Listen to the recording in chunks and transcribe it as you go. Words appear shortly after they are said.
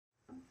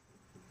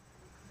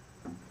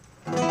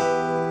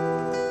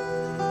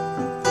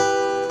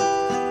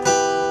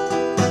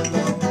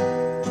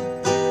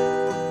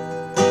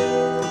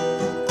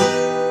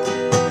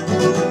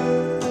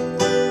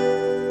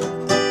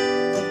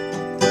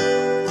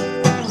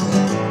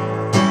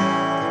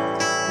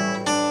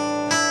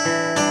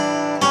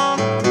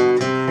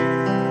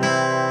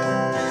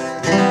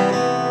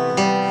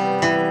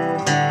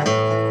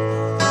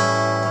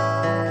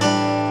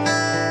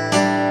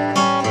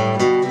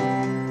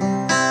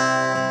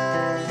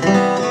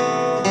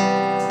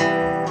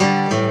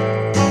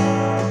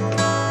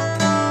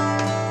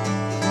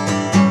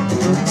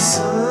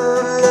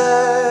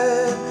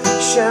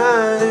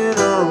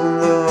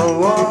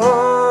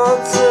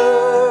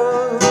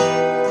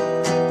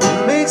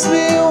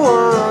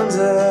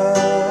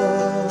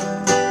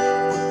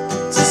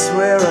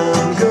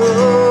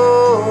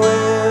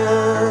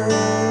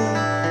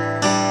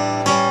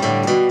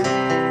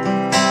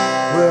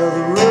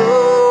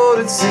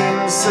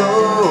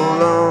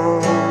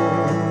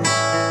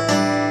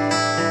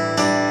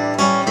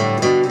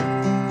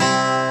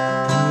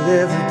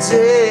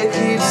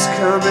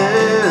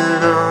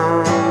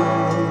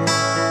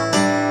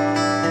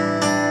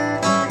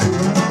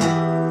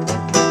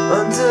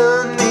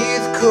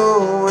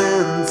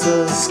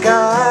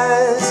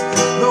skies.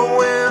 The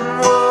wind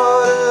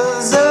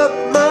waters up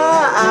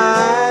my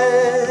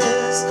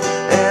eyes,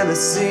 and I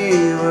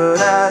see what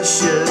I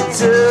should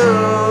do.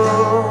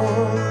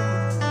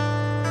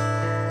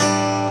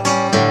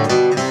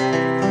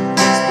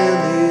 Spend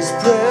these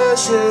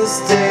precious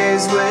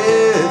days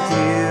with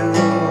you.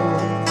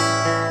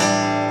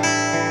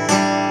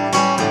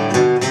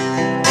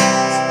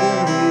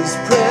 Spend these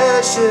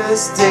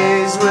precious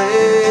days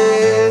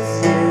with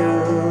you.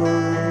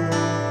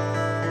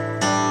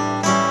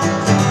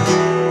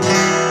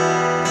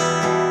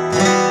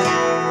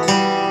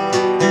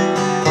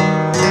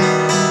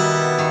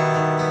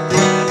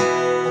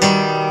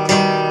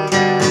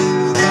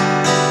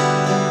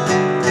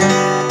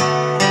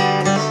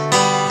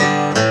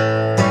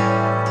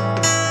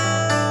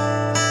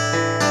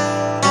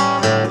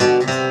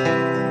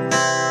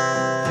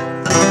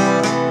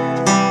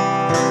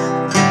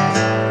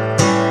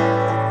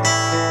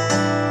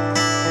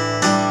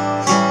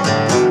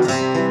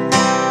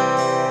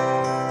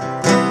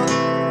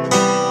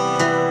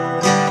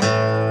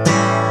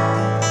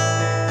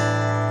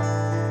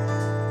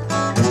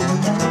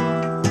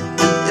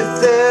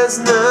 There's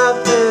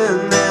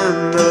nothing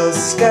in the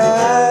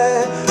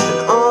sky, and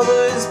all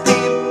those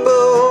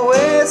people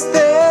waste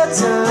their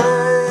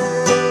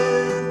time.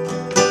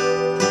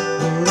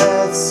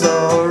 That's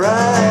alright.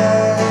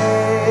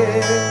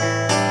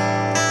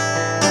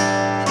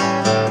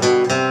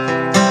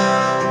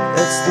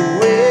 That's the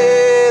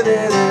way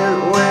that it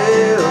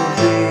will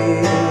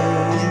be.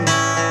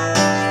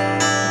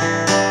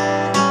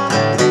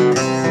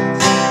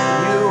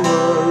 You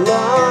were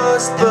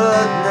lost,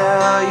 but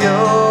now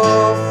you're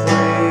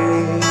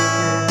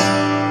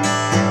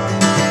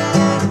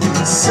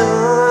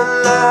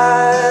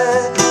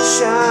sunlight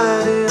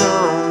shining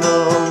on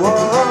the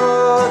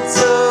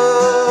water.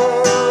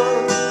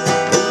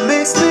 It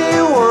makes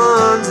me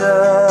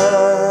wonder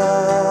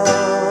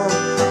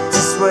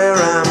just where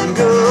I'm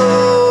going.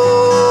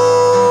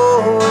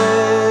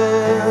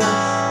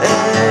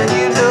 And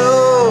you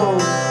know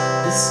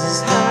this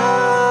is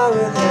how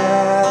it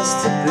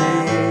has to be.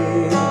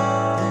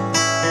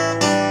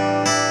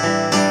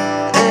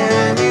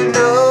 And you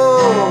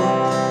know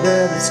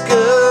that it's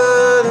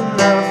good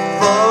enough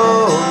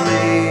for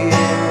me.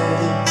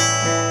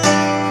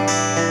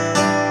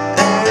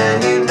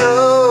 And you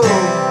know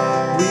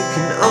we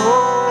can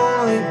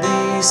only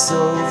be so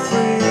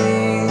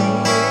free.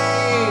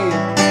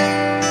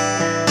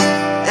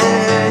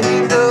 And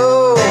you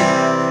know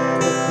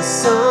that the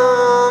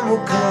sun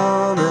will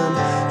come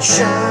and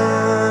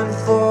shine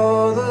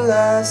for the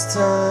last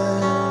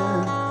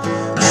time.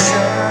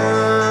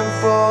 Shine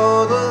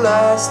for the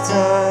last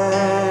time.